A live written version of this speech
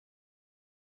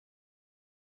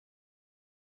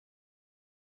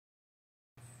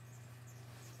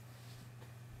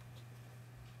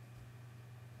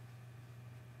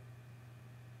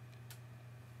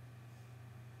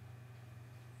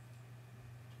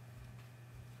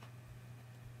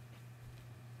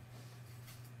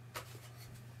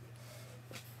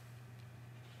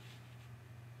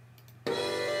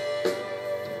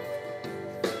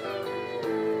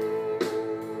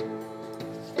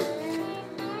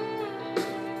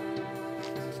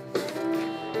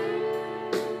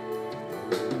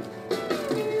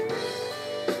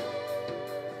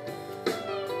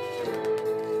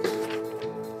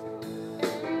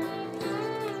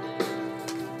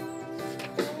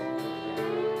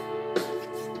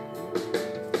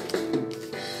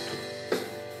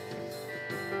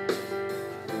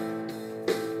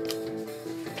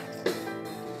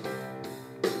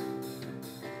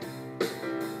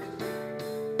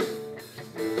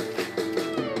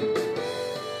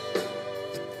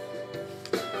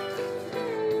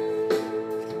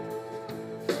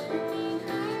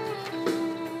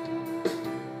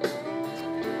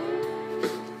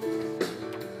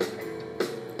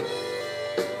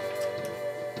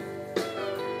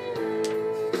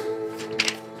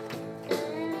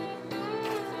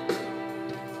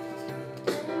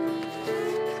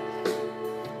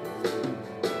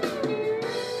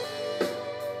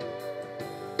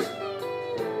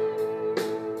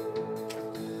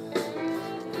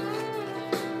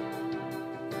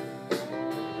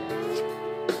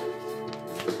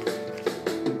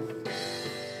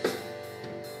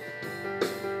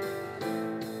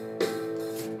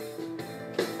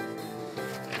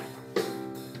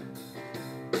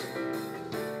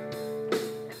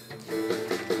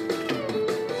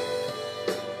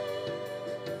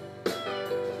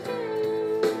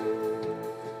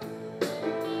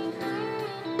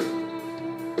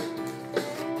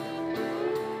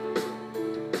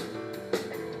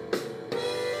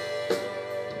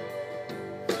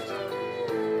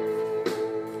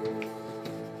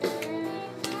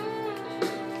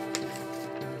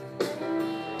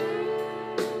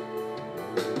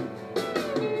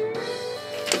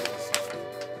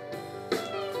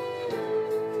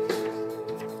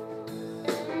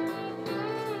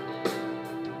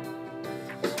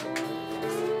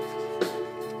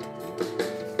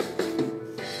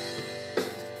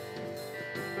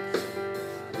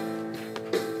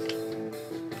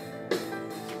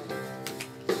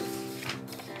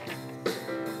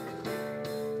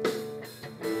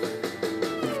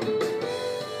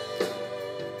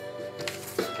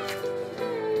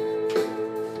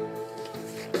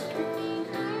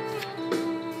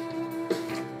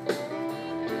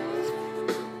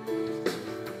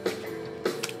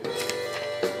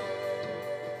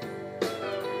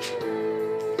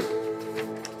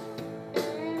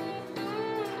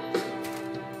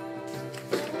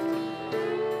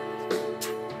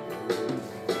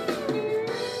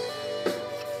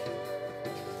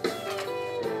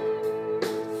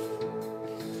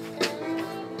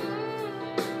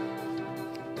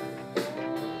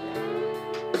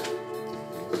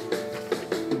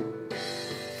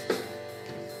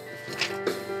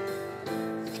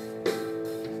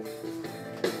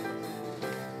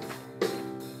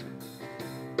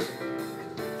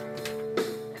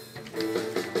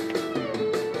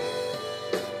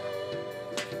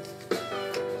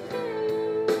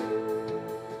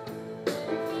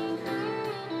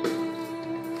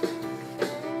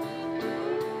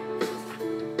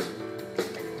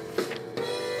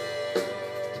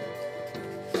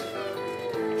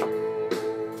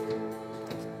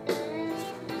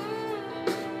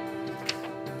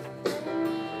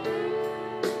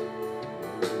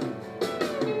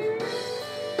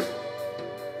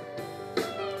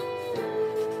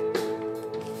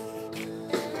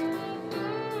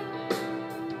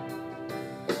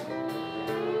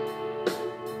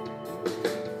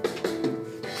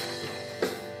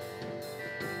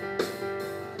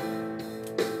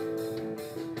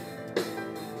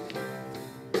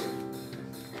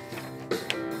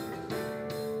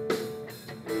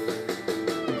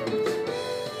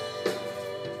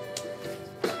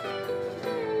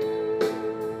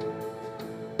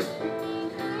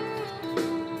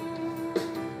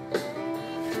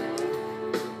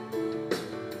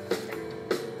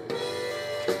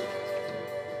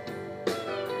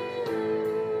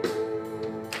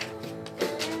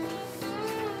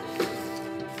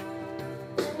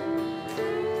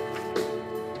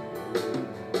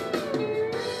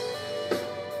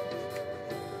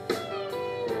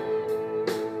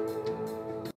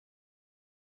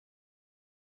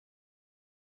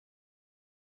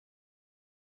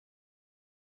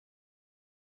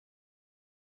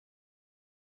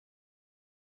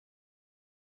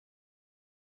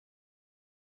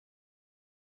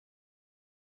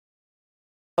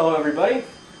Hello everybody,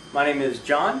 my name is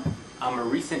John. I'm a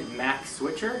recent Mac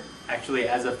switcher, actually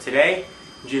as of today,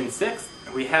 June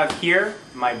 6th. We have here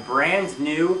my brand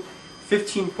new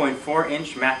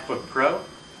 15.4-inch MacBook Pro.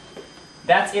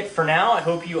 That's it for now. I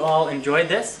hope you all enjoyed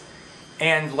this.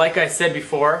 And like I said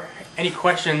before, any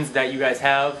questions that you guys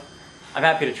have, I'm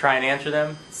happy to try and answer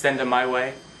them, send them my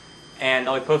way. And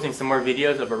I'll be posting some more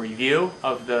videos of a review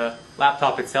of the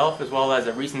laptop itself, as well as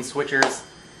a recent switcher's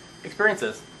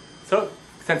experiences. So,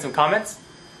 send some comments,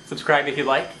 subscribe if you'd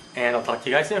like, and I'll talk to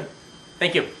you guys soon.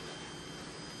 Thank you.